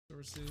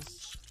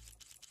resources.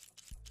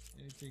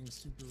 Anything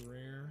super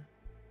rare.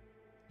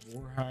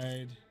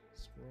 Warhide,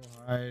 squirrel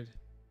hide,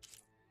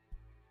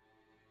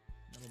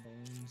 metal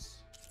bones.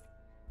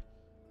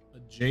 A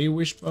J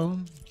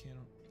wishbone. Can't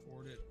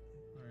afford it.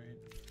 All right,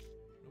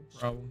 no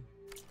problem.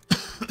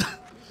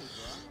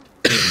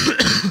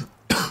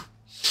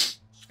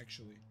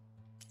 Actually,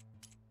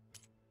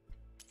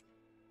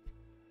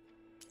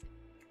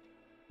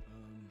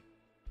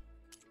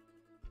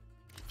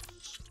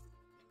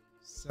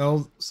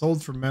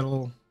 sold for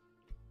metal.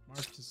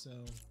 Marked to sell.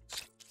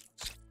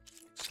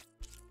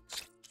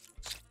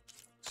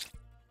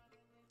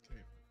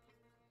 Okay.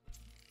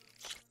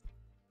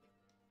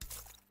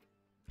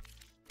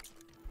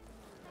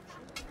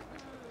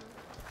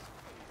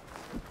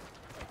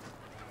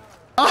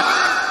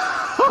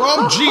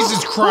 Oh,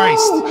 Jesus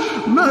Christ!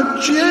 Oh,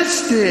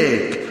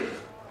 majestic!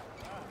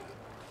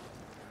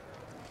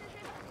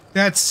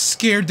 That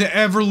scared the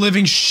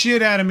ever-living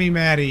shit out of me,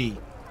 Maddie.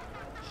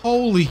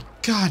 Holy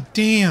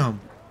goddamn.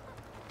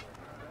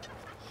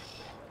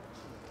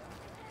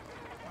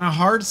 My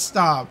heart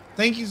stopped.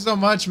 Thank you so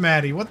much,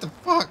 Maddie. What the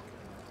fuck?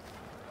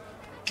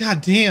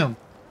 God damn.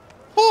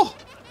 Oh.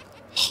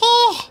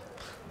 Oh.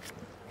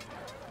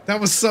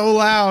 That was so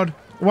loud.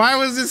 Why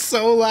was it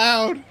so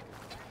loud?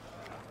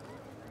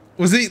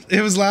 Was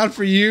it was loud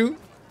for you?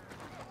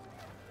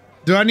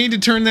 Do I need to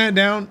turn that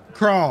down?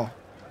 Crawl.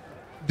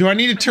 Do I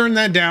need to turn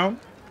that down?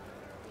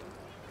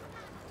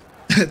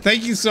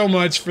 Thank you so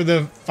much for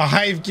the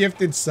 5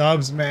 gifted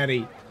subs,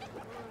 Maddie.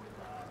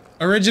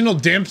 Original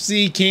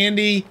Dempsey,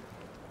 Candy,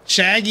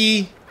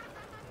 Shaggy,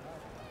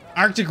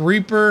 Arctic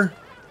Reaper.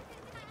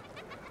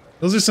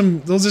 Those are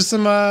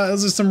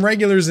some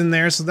regulars in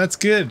there, so that's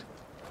good.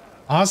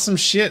 Awesome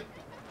shit.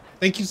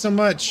 Thank you so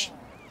much.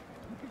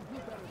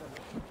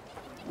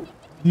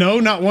 No,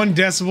 not 1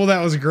 decibel.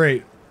 That was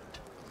great.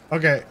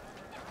 Okay.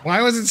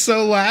 Why was it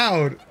so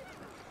loud?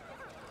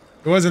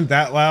 It wasn't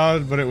that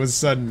loud, but it was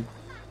sudden.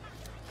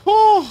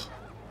 Oh.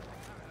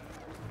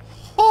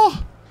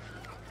 Oh.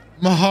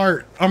 My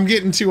heart. I'm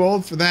getting too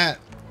old for that.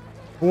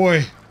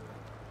 Boy.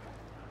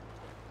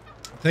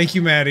 Thank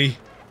you, Maddie.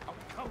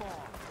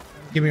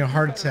 Give me a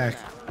heart attack.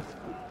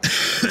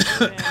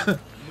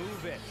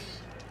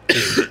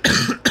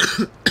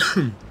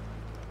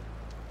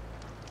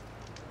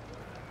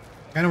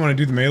 Kind of want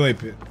to do the melee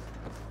pit.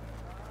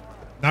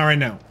 Not right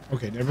now.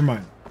 Okay, never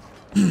mind.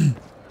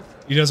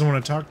 He doesn't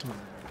want to talk to me.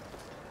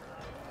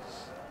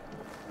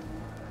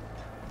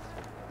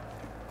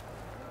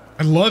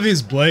 I love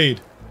his blade.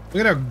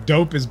 Look at how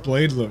dope his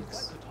blade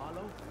looks.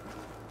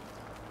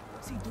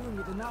 What's he doing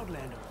with an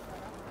outlander?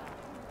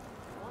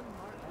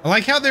 I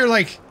like how they're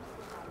like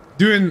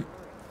doing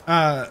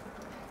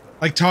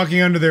like talking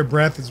under their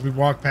breath as we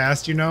walk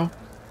past, you know?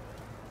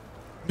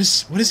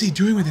 What is he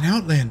doing with an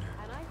outlander?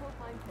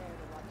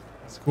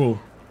 It's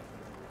cool.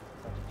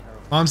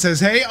 Mom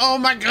says, hey, oh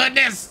my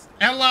goodness!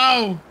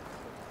 Hello!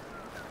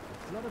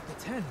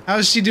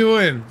 How's she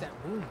doing?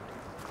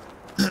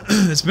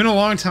 It's been a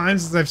long time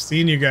since I've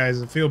seen you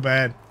guys. I feel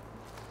bad.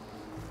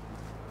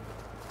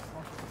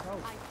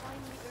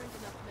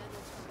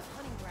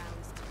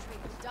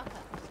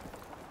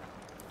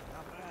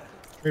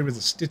 Trade with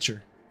a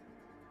Stitcher.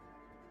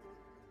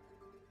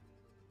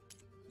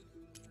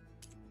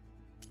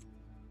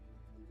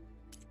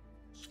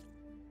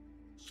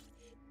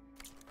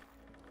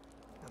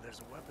 There's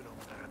a weapon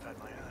over there I've had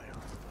my eye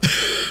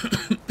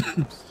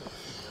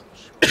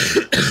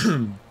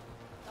on.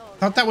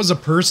 Thought that was a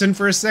person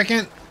for a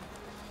second.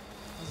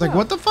 I was like,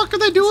 what the fuck are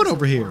they doing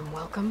over here?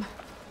 Welcome.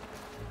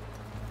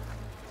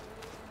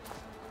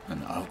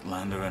 An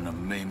outlander and a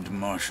maimed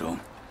marshal.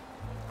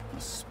 A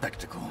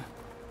spectacle.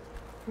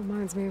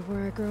 Reminds me of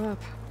where I grew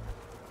up.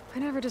 I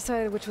never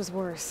decided which was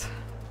worse.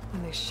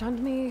 When they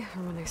shunned me,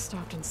 or when they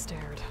stopped and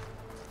stared.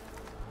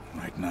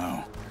 Right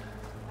now,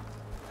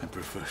 I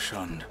prefer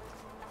shunned.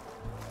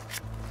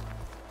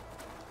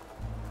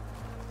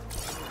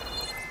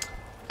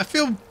 I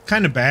feel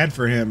kind of bad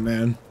for him,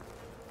 man.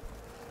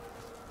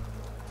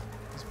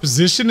 His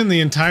position in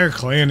the entire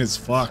clan is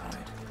fucked.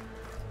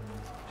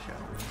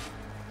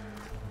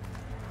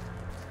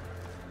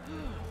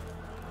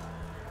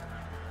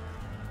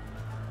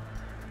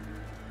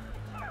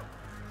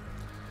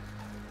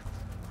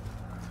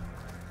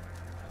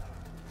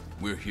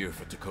 We're here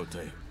for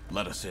Tekote.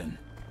 Let us in.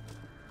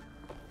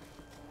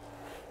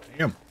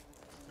 Damn.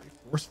 Very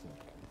forceful.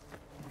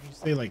 What did you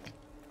say, like,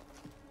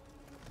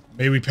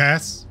 may we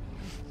pass?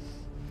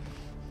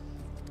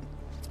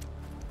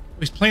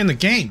 He's playing the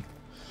game.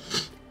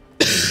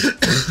 The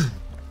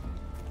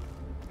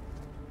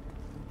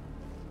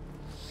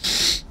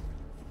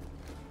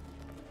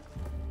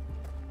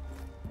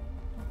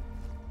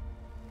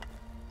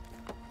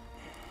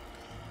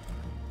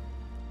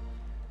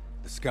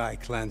Sky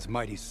Clan's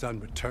mighty son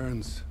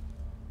returns.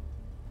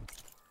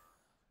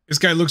 This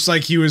guy looks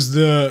like he was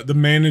the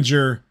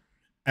manager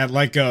at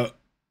like a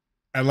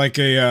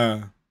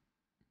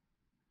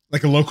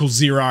local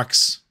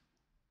Xerox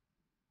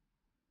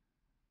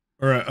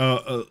or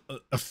a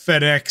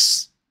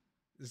FedEx.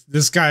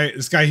 This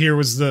guy here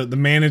was the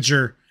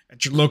manager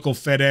at your local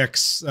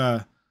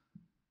FedEx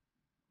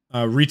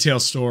retail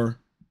store.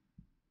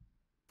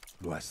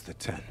 West the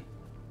 10.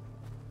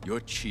 Your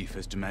chief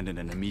has demanded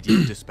an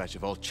immediate dispatch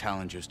of all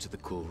challengers to the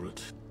cool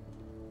route.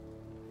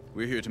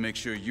 We're here to make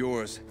sure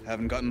yours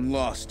haven't gotten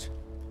lost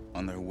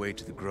on their way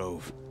to the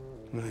Grove.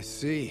 I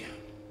see.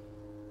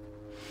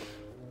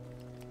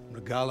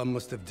 Regala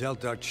must have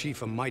dealt our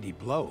chief a mighty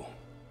blow.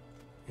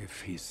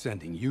 If he's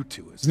sending you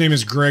to us. His name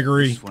is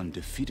Gregory. This one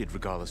defeated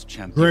Regala's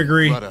champion,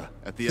 Gregory, Greta,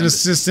 at the an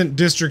assistant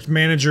district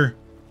manager.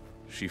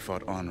 She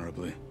fought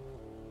honorably.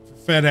 For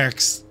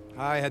FedEx.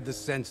 I had the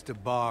sense to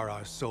bar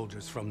our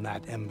soldiers from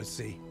that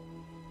embassy.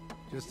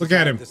 Just Look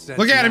at him.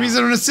 Look at him. He's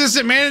an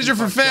assistant manager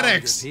for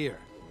FedEx. Here.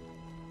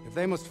 If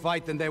they must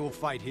fight, then they will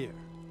fight here.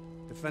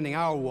 Defending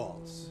our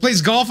walls.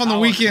 Plays golf on the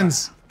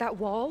weekends. That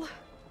wall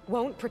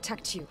won't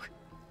protect you.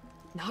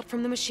 Not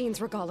from the machines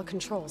Regala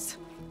controls.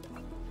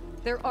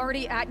 They're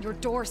already at your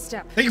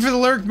doorstep. Thank you for the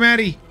lurk,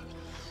 Maddie.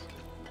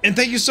 And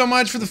thank you so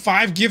much for the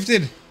 5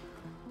 gifted.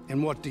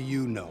 And what do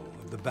you know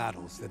of the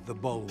battles that the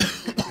Bulwark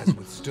has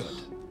withstood?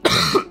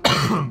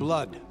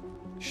 Blood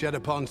shed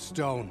upon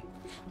stone.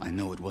 I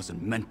know it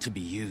wasn't meant to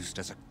be used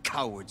as a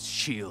coward's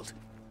shield.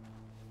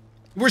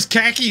 He wears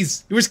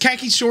khakis. He wears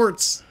khaki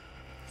shorts.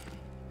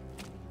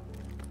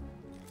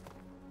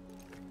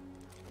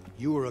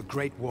 You were a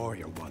great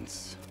warrior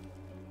once.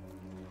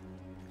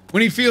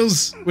 When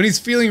he's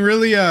feeling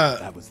really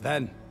That was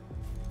then.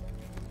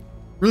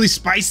 really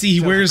spicy,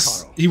 he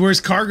wears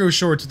cargo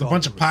shorts with a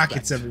bunch of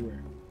pockets respect.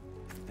 everywhere.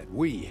 That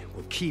we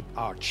will keep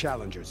our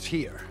challengers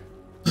here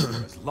for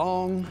as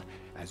long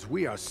as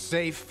we are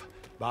safe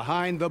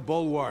behind the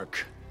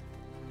Bulwark.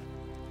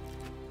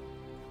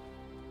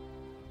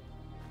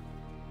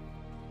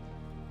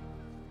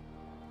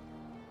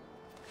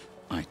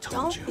 I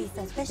told you,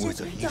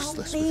 words are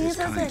useless with his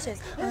kind.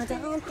 We're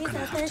gonna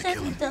have to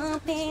kill him. They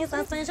won't be easy.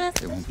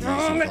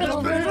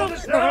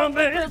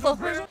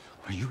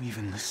 Are you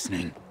even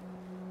listening?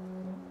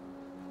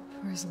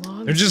 For as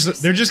long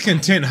They're just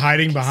content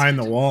hiding behind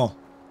the wall.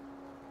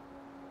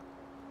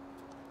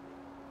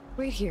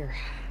 Wait here.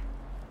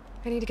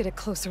 I need to get a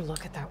closer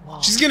look at that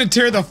wall. She's gonna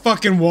tear the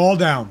fucking wall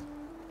down.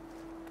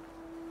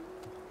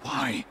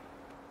 Why?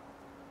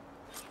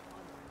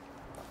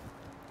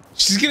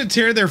 She's gonna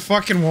tear their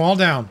fucking wall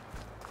down.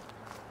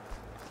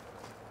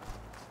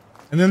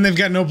 And then they've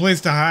got no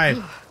place to hide.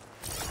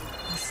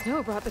 The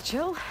snow brought the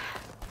chill.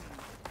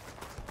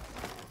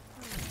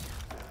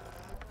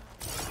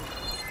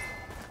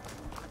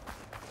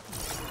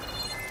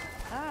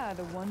 Ah,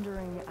 the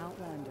wandering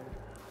outlander.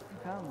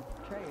 Come,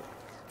 trade.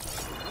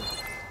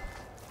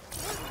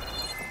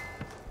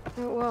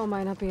 That wall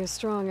might not be as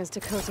strong as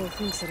Dakota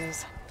thinks it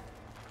is.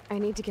 I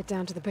need to get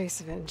down to the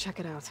base of it and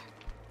check it out.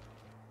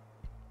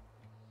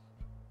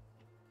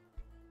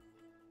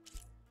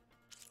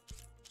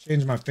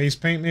 Change my face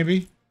paint,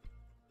 maybe?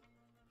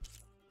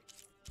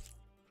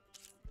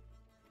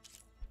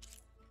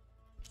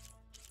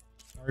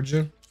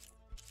 Arjun.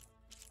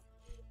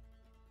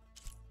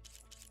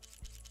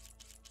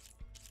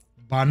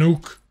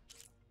 Banuk.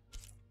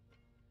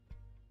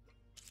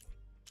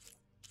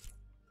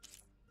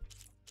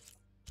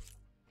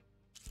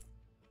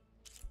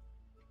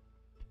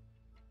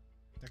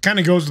 That kind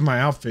of goes with my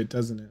outfit,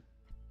 doesn't it?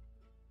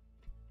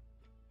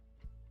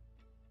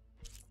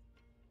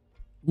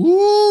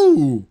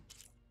 Ooh!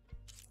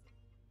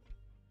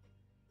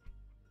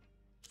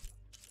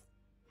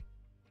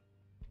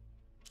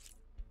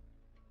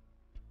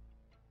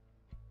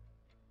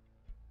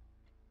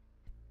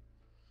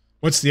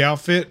 What's the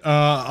outfit?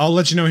 I'll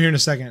let you know here in a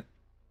second.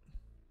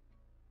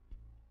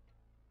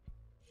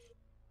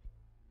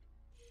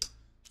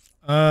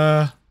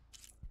 Kind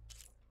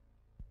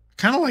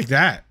of like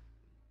that.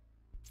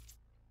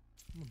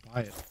 I'm gonna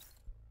buy it.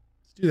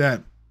 Let's do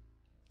that.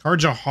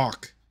 Karja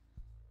Hawk.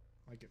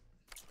 Like it.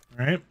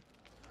 All right.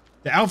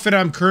 The outfit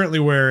I'm currently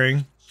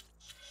wearing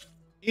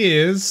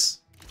is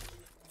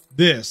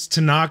this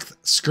Tanakh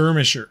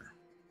Skirmisher.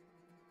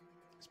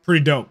 It's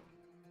pretty dope.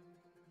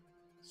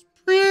 It's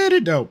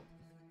pretty dope.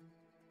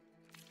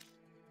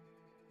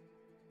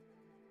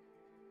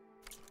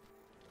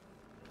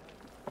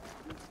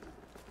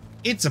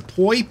 It's a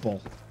purple.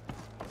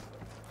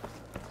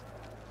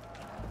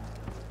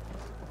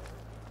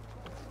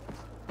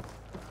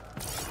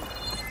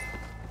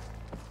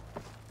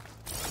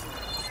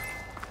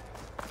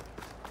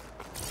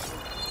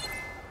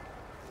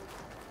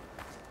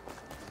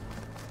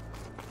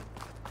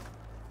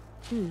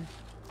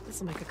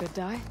 This'll make a good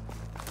dye.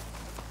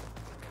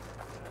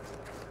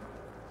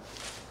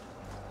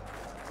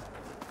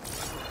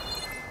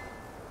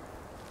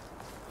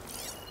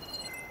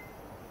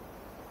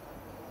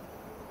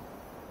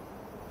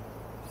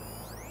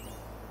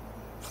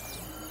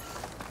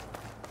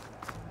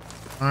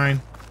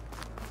 Fine.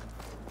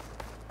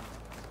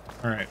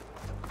 All right.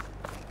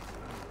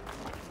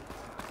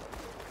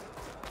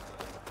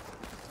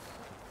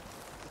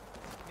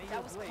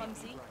 That was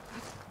clumsy.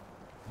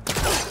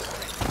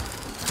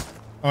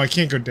 Oh, I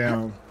can't go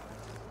down.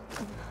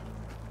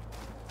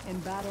 In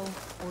battle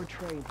or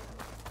trade,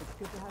 it's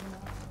good to have an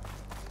ally.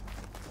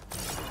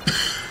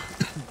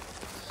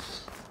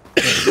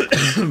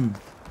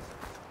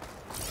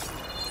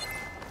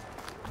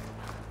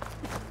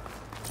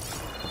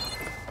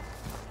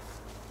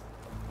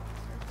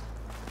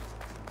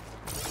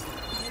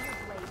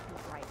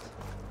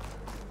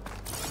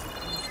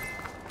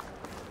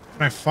 Can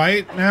I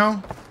fight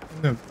now?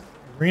 In the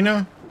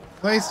arena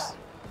place?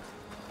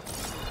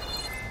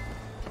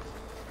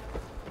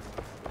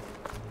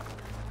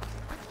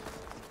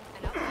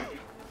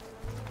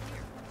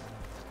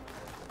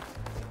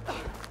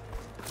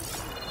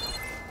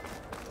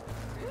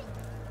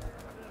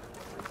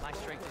 My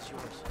strength is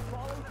yours.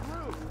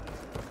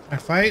 Can I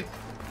fight?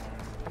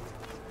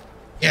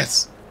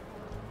 Yes.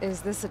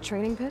 Is this a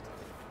training pit?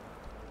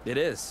 It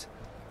is.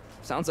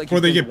 Sounds like Before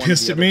you've they been get to one of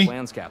pissed the at other me?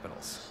 Clans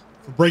capitals.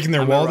 For breaking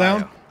their I'm wall Mariah.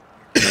 down?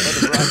 My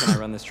brother Brock and I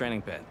run this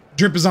training pit.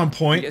 Drip is on I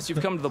point. guess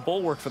you've come to the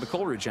Bulwark for the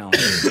coal route challenge.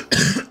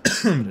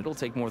 But it'll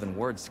take more than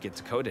words to get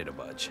Dakota to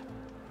budge.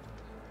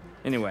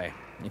 Anyway,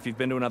 if you've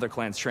been to another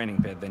clan's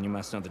training pit, then you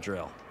must know the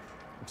drill.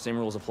 Same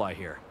rules apply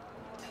here.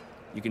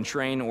 You can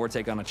train or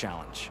take on a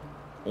challenge.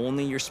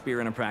 Only your spear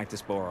and a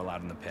practice bow are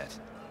allowed in the pit.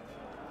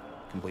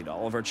 Complete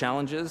all of our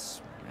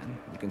challenges, and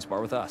you can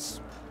spar with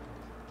us.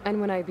 And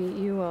when I beat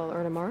you, I'll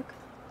earn a mark?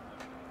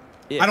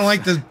 I don't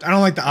like the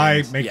eye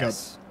And makeup.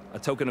 yes, a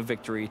token of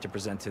victory to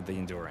present to the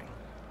Enduring.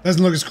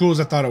 Doesn't look as cool as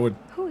I thought it would.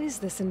 Who is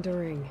this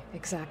Enduring,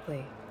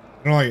 exactly?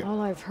 I don't like it.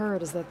 All I've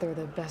heard is that they're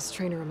the best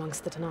trainer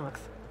amongst the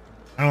Tenakth.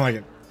 I don't like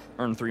it.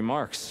 Earn 3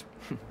 marks.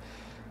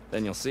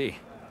 Then you'll see.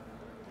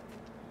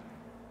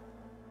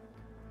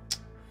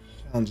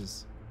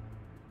 Challenges.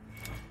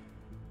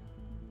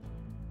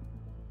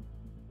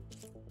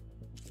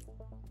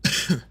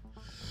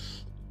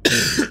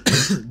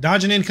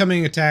 Dodge an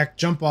incoming attack,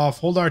 jump off,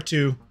 hold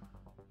R2,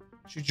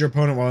 shoot your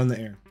opponent while in the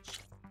air.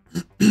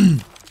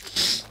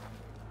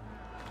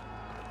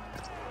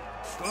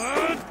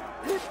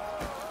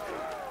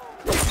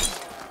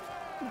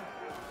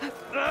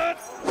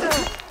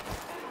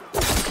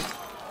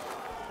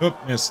 Oop,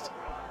 missed.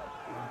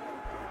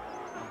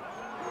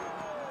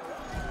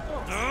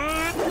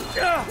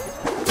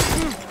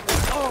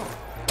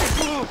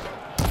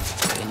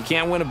 And you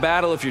can't win a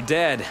battle if you're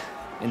dead.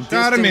 And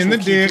Shot him distance in the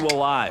will keep dick. you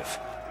alive.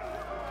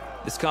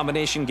 This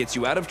combination gets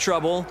you out of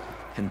trouble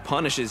and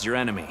punishes your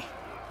enemy.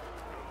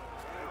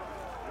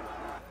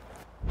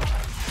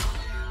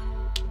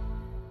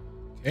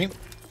 Okay.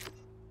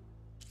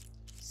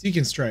 Seek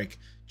and strike.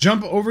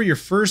 Jump over your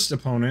first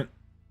opponent,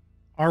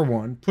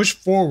 R1, push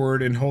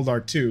forward and hold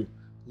R2.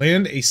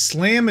 Land a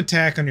slam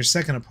attack on your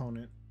second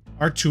opponent,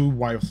 R2,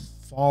 while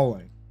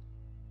falling.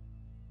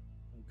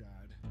 Oh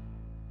god.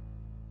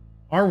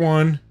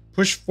 R1,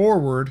 push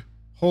forward,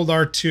 hold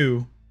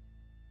R2.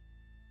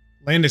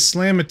 Land a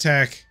slam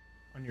attack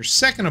on your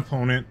second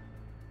opponent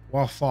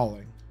while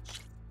falling.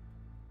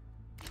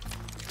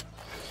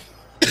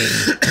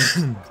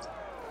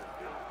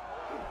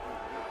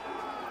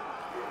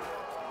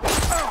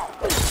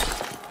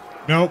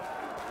 Nope.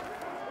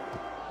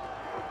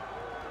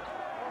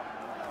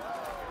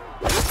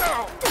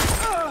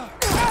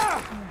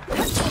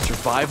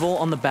 Survival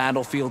on the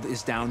battlefield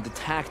is down to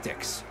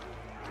tactics.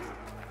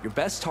 Your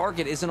best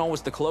target isn't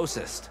always the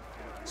closest.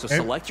 So Okay.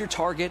 select your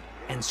target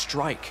and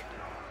strike.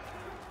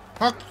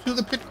 Talk to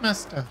the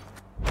pitmaster.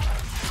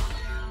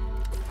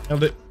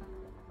 Nailed it.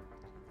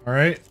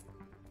 Alright.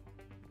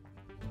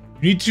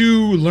 You need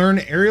to learn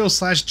aerial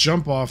slash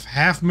jump off,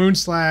 half moon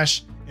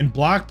slash, and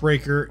block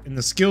breaker in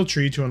the skill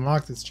tree to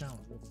unlock this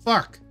challenge. Well,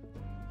 fuck.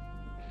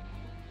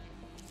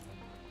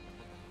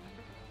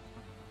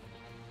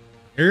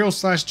 Aerial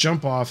slash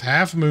jump off,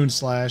 half moon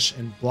slash,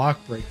 and block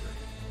breaker.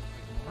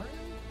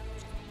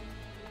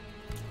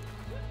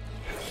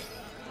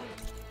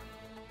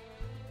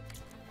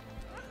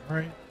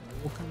 Alright,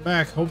 we'll come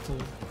back,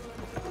 hopefully.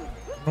 I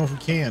don't know if we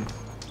can.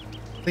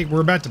 I think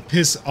we're about to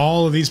piss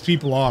all of these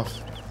people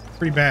off.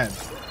 Pretty bad.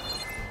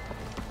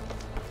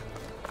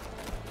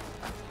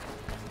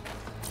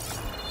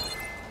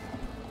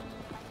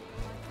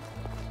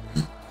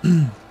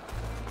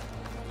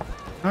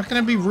 Not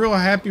gonna be real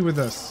happy with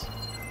us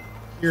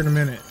here in a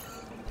minute.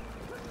 Where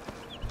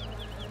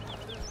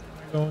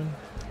am I going?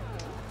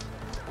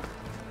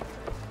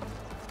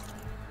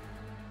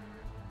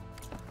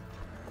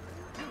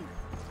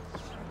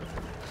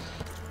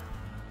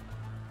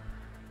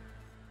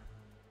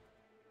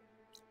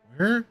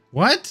 Where?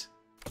 What?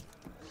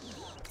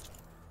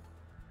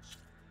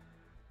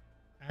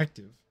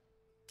 Active.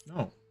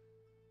 No.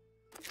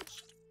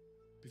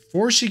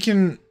 Before she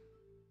can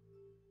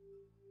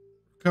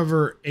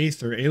recover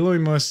Aether, Aloy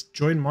must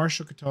join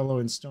Marshal Catallo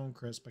and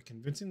Stonecrest by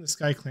convincing the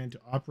Sky Clan to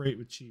operate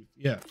with Chief.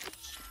 Yeah.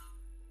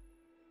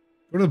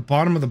 Go to the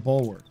bottom of the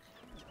bulwark.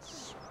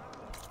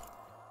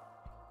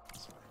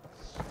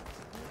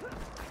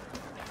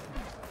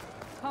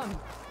 Come,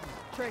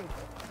 trade.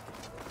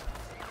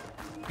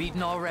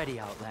 Beaten already,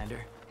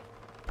 Outlander.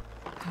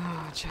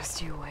 Oh,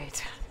 just you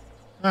wait.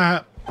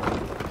 Ah.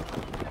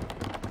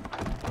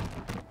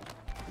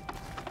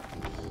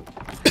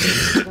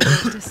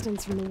 The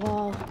distance from the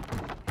wall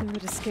in order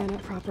to scan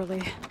it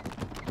properly.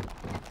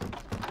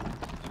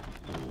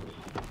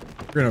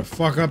 We're gonna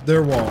fuck up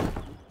their wall.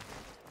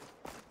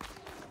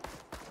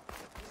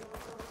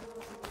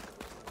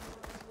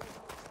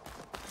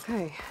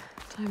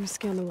 gonna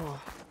scan the wall.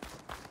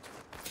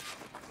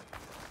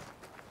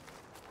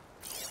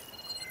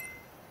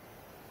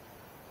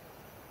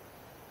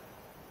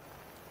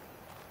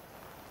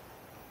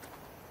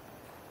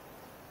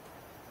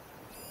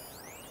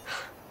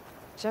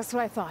 Just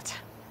what I thought.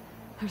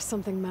 There's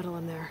something metal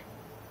in there.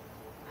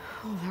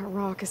 Oh, that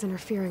rock is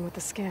interfering with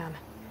the scan.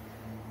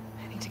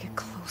 I need to get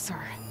closer.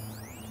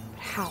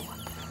 But how?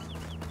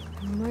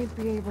 I might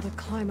be able to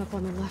climb up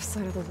on the left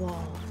side of the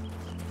wall,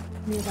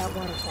 near that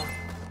waterfall.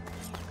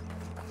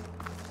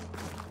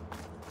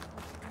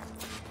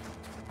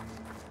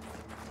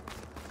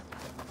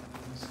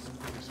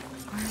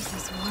 Where's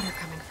this water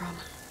coming from?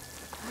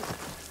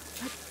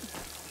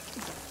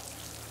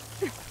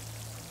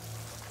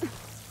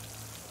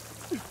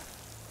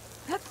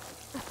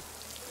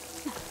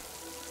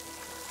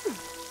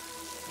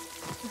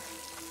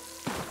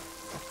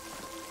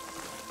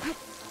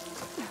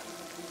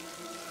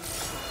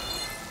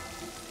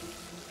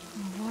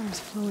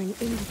 Flowing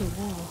into the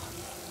wall.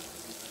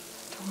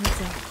 Towards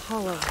a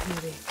hollow,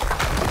 maybe.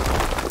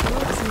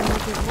 Looks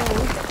like it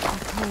will. I'll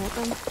call it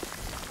them.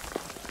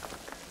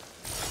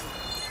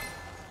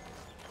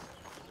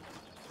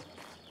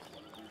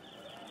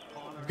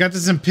 I've got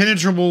this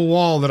impenetrable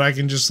wall that I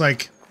can just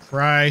like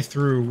pry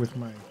through with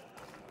my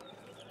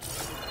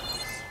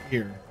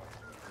spear.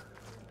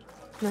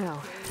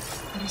 Now,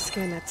 better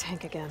scan that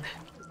tank again.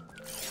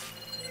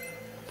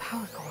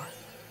 Power core.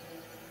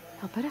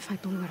 I'll bet if I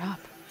blew it up.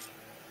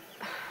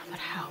 But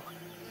how?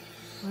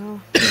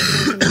 Well,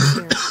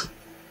 here.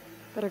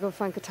 Better go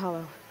find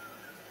Catalo.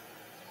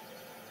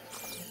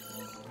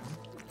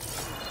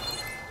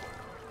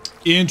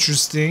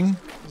 Interesting.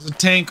 There's a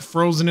tank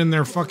frozen in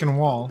their fucking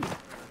wall.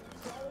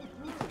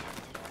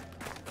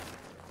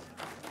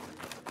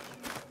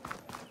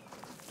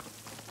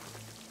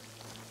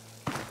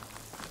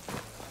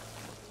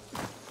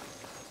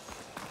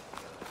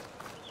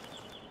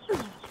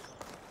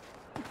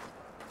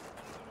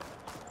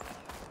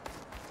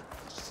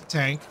 Just a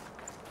tank.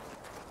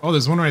 Oh,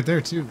 there's one right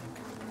there too.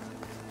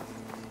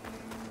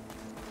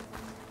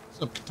 What's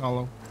up,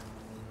 Catalo?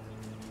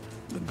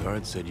 The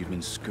guard said you've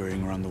been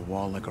scurrying around the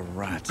wall like a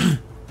rat.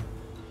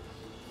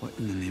 What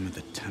in the name of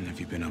the ten have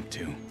you been up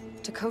to?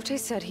 Chakotay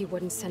said he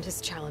wouldn't send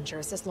his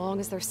challengers as long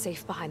as they're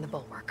safe behind the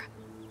bulwark,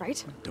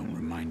 right? Don't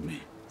remind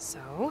me.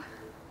 So,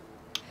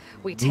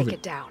 we take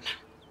it down.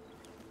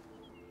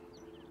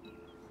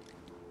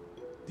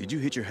 Did you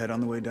hit your head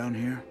on the way down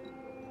here?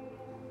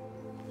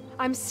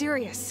 I'm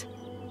serious.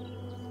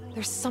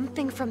 There's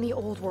something from the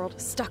old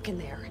world stuck in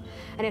there,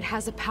 and it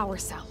has a power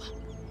cell.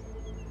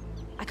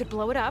 I could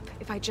blow it up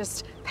if I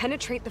just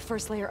penetrate the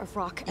first layer of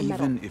rock and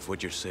metal. Even if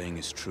what you're saying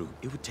is true,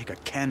 it would take a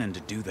cannon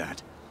to do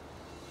that.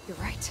 You're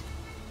right.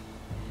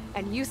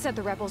 And you said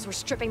the rebels were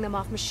stripping them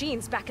off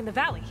machines back in the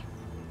valley.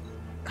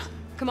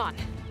 Come on.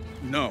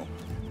 No.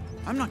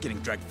 I'm not getting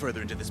dragged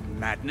further into this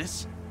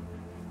madness.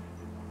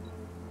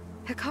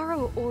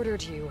 Hikaru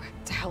ordered you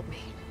to help me.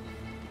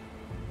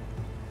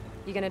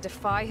 You gonna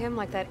defy him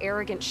like that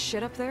arrogant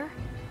shit up there?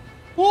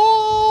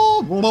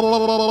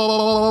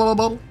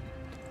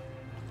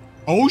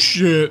 Oh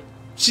shit.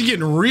 She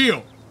getting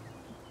real.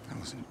 That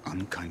was an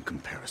unkind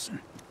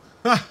comparison.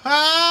 The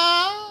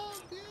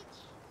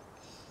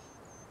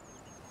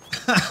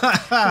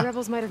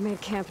rebels might have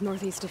made camp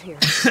northeast of here.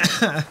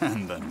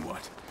 And then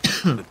what?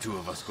 The two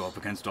of us go up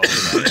against all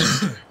of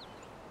them?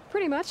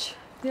 Pretty much,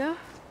 yeah.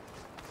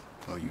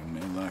 Oh, you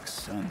may lack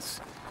sense.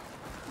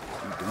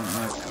 You don't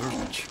lack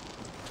courage.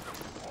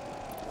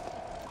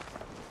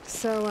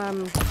 So,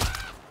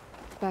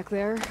 back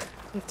there,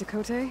 with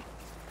Chakotay,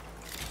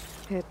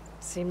 it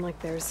seemed like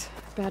there's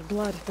bad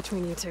blood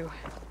between you two.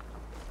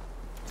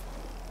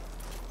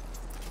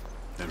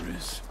 There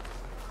is.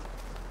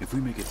 If we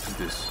make it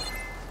through this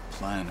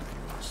plan of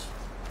yours,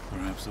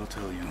 perhaps I'll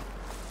tell you.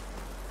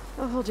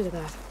 I'll hold you to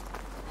that.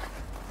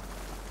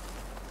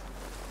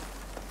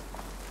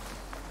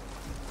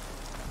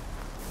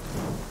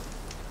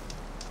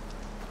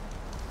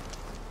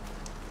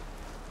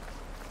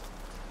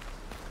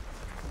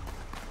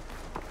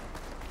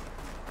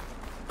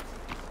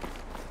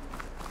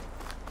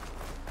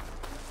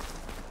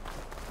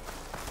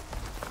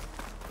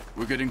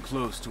 We're getting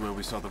close to where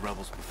we saw the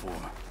rebels before.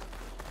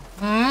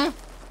 Hmm?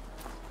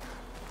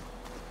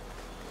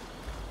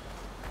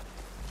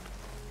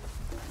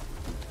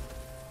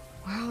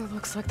 Well, it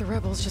looks like the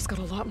rebels just got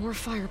a lot more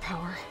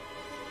firepower.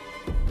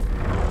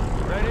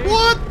 Ready?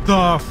 What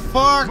the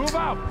fuck? Move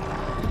out!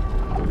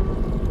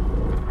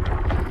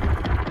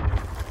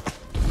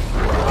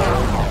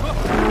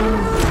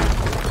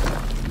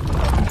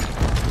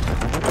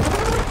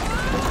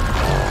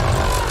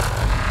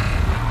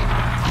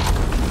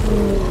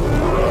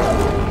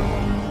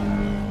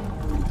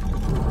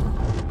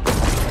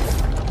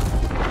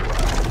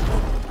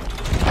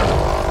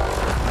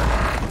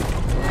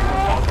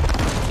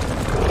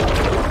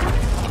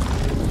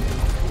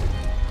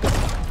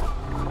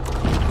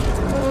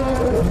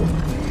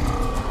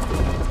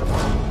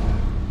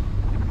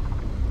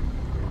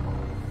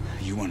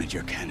 You wanted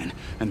your cannon,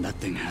 and that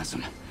thing has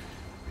him.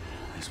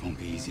 This won't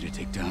be easy to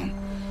take down.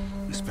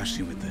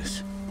 especially with this.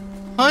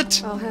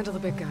 What? I'll handle the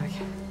big guy.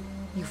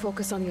 You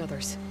focus on the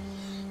others.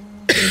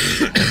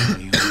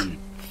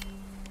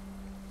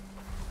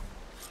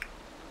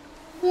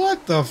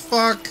 What the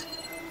fuck?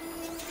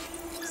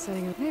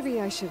 Setting up. Maybe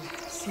I should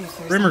see if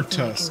there's Rimmer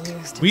anything I can tusk.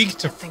 use to Weak take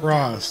to that thing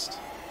frost.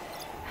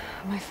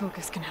 down. My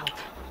focus can help.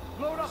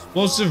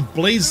 Explosive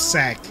blaze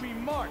sack.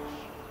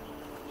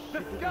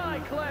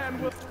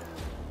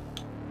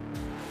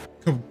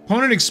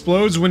 Component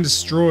explodes when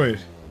destroyed.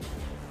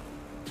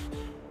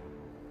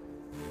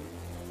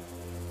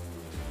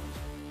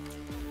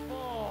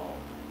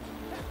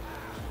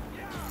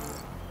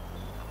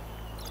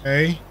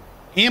 Okay.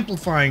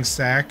 Amplifying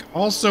sack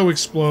also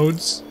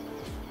explodes.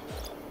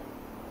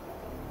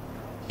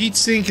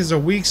 Heatsink is a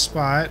weak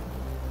spot.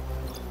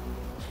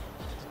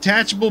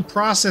 Detachable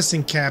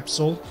processing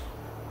capsule.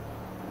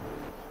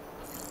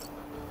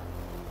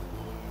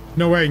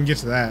 No way I can get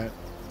to that.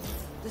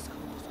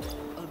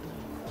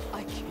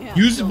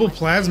 Usable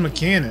plasma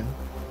cannon.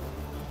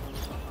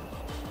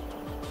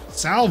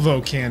 Salvo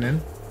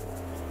cannon.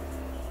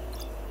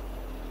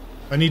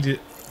 I need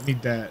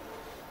that.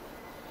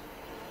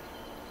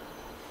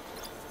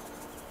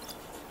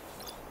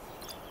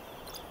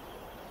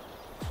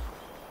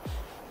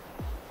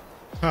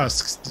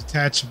 Tusks,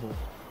 detachable.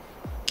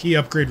 Key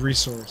upgrade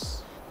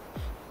resource.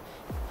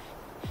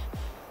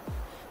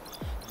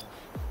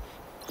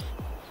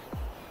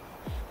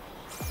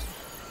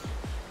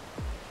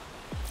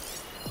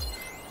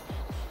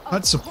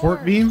 Hut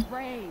support beam?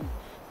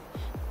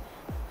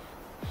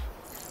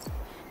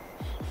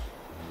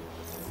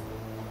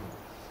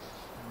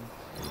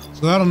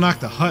 So that'll knock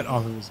the hut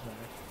off of his back.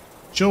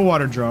 Chill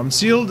water drum.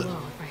 Sealed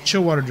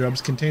chill water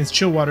drums contains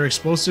chill water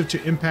explosive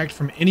to impact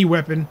from any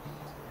weapon.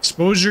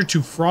 Exposure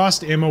to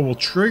frost ammo will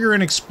trigger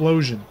an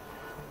explosion.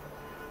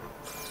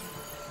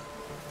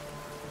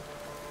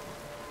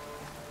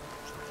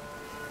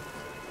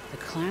 The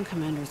clan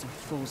commanders are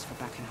fools for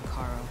backing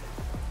Hikaru.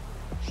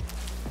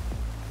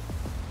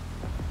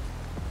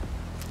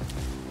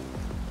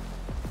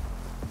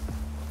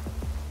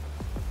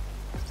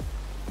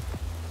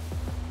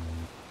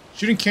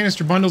 Shooting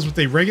canister bundles with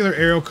a regular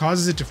arrow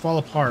causes it to fall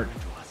apart.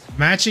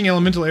 Matching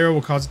elemental arrow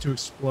will cause it to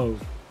explode.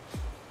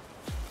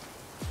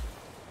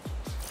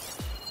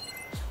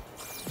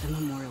 The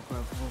Memorial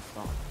Grove will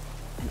fall,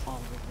 and all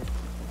will live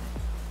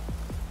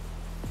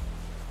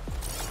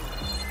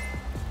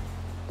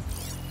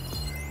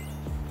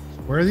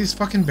with Where are these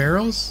fucking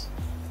barrels?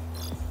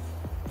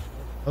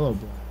 Hello,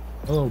 Black.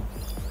 Hello.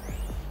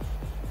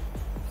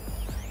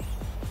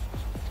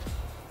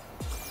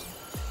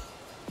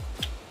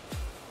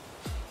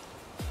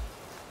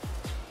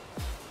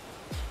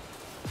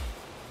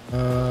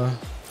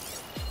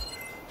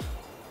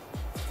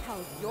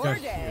 How's your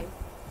day?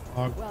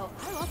 Well,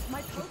 I lost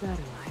my Keep that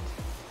in mind.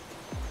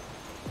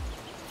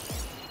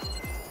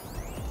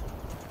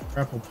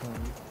 grapple point.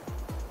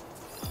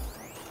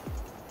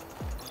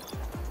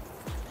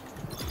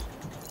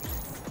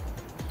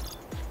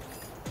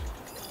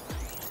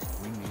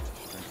 We need to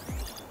strengthen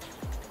it.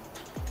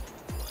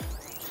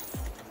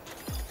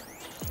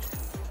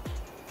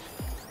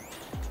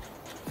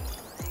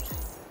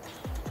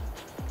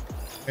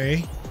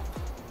 Okay.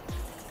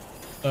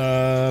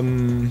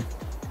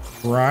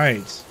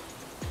 Right.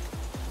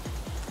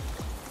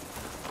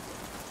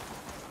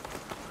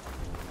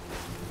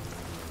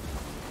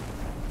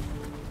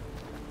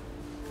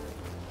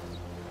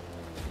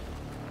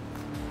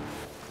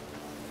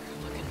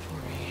 Looking for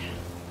me.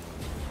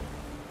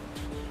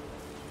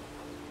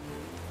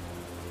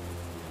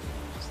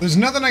 So there's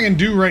nothing I can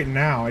do right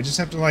now. I just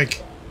have to,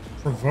 like,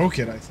 provoke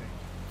it, I think.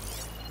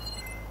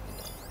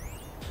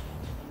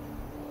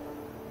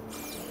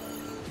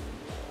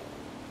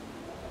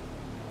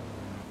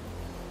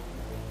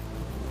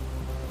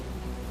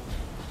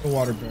 The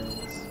water barrels.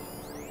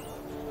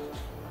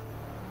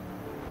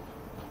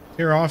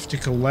 Tear off to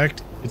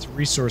collect its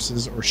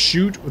resources or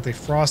shoot with a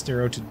frost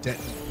arrow to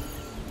detonate.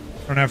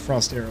 I don't have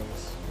frost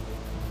arrows.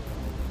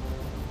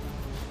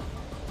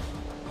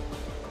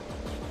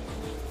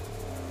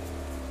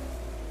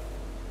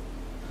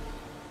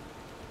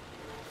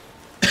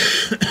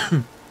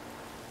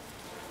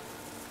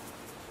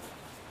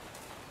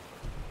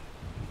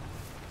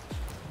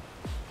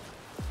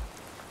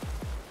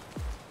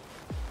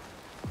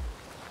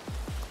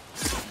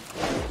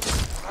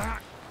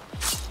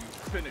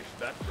 Finish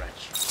that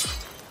wretch.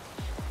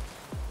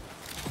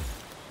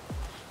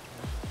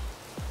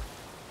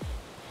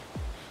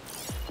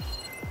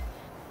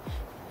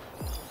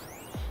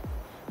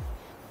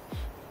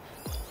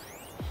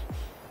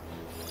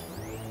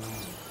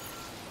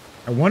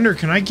 I wonder,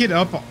 can I get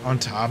up on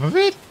top of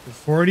it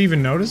before it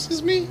even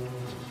notices me?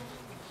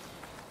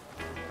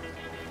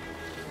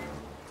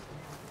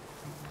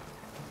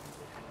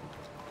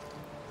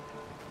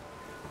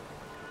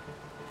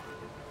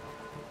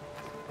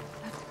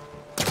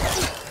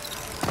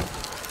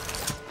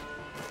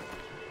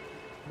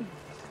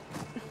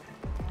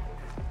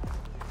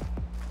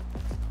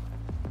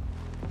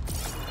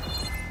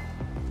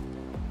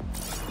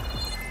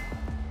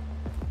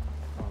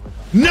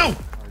 No!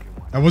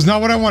 That was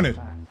not what I wanted.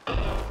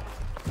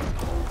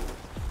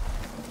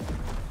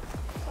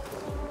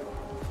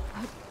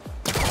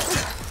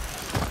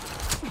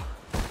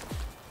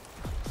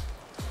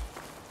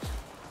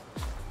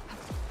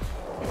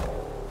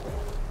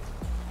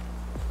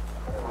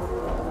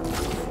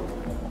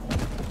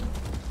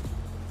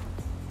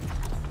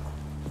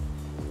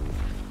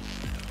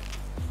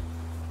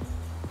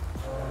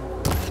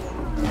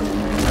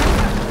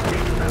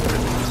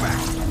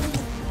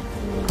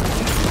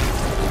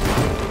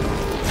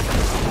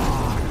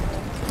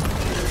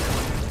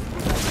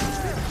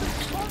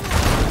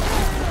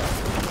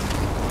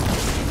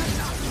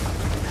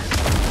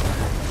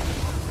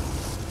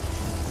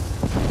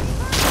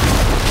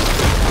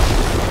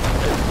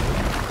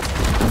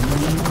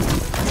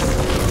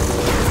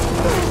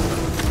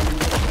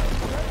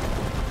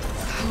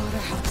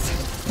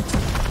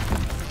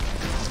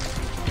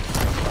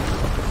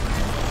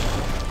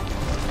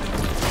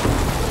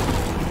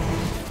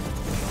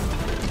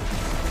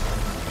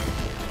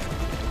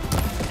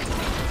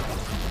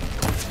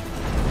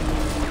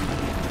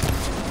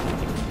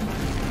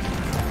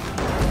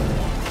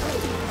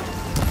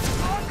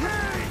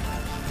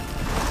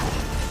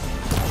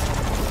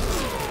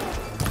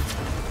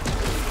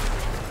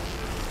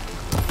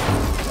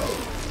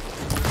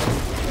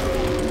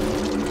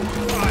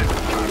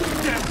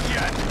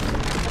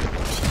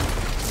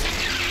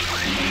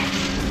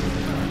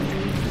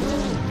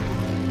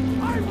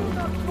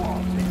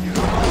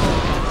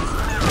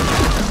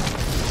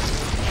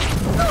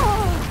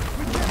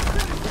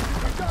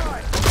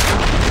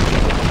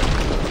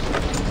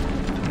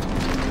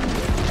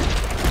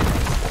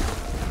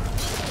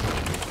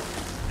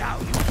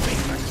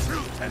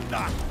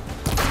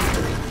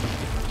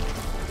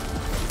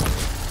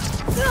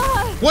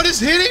 What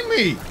is hitting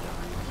me?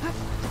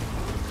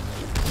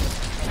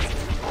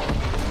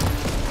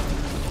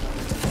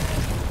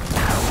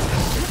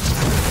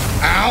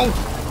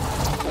 Ow!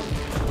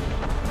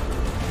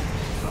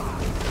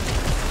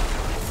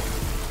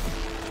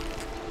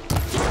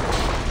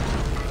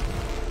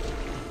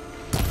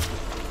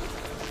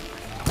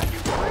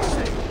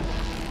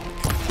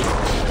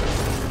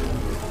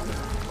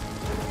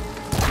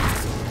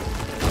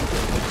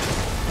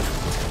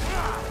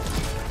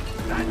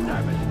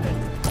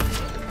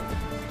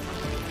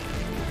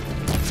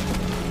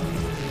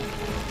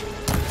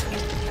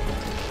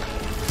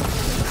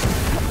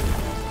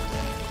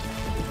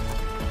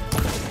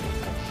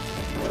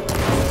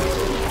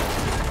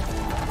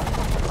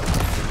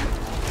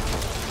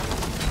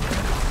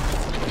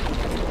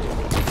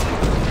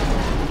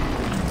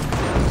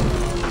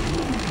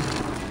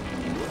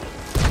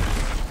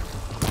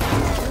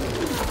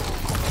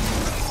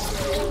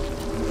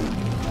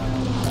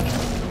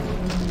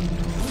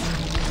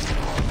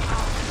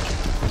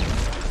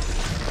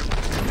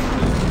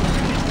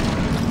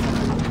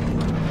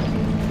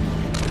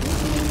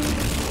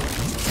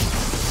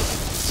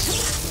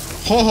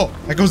 Oh,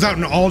 that goes out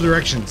in all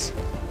directions.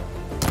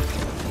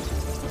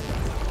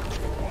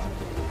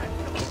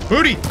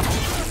 Booty! Don't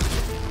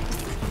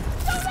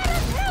let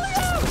him kill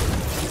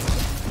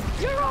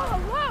you! You're all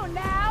alone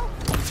now!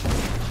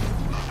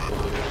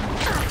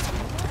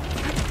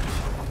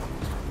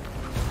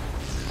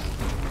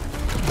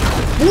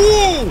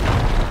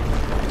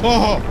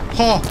 Whoa!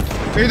 Oh,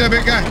 hey that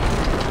big guy.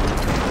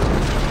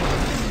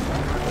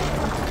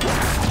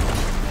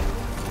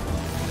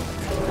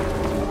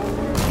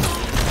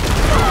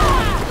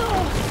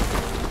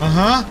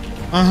 Uh-huh.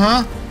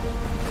 Uh-huh.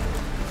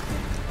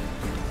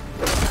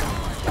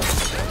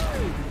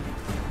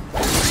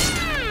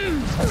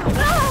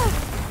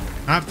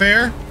 Not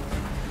fair.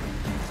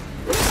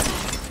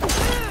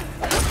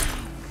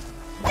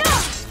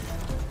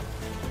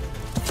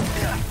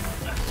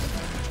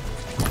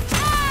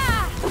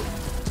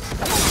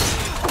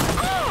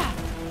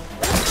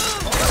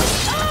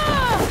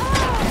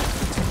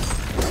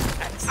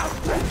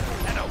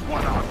 And a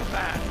one-armed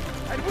bat,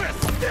 and we're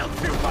still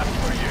too much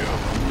for you.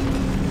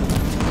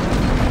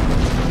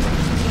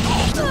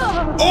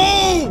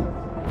 Oh!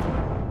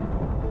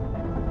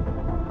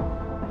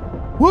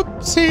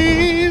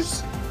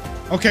 Whoopsies.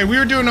 Okay, we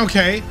were doing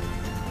okay.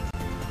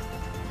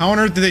 How on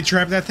earth did they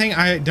trap that thing?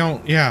 I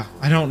don't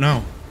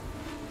know.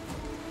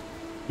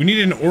 We need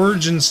an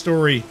origin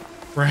story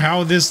for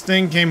how this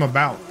thing came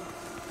about.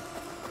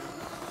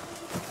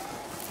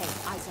 Hey,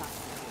 eyes up.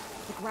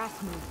 The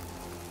grass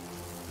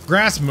moved.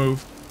 Grass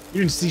move?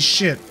 You didn't see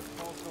shit.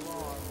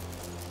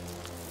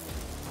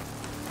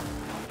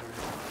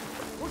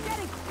 We're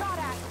getting shot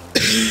at.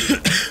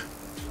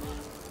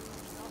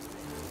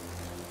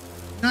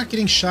 Not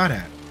getting shot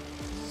at.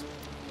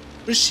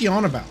 What is she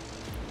on about?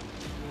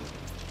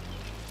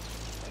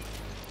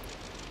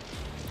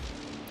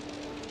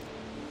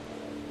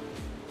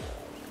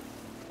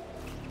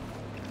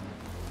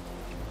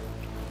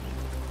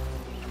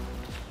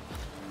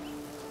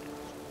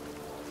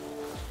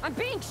 I'm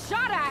being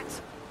shot at!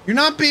 You're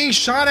not being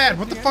shot at.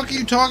 What the fuck are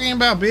you talking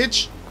about,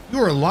 bitch?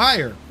 You're a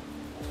liar.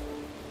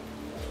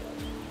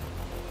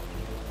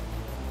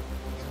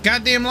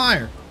 Goddamn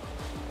liar.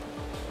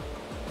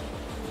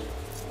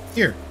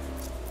 Here.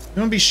 You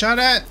wanna be shot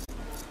at?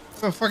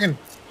 Have a fucking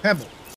pebble.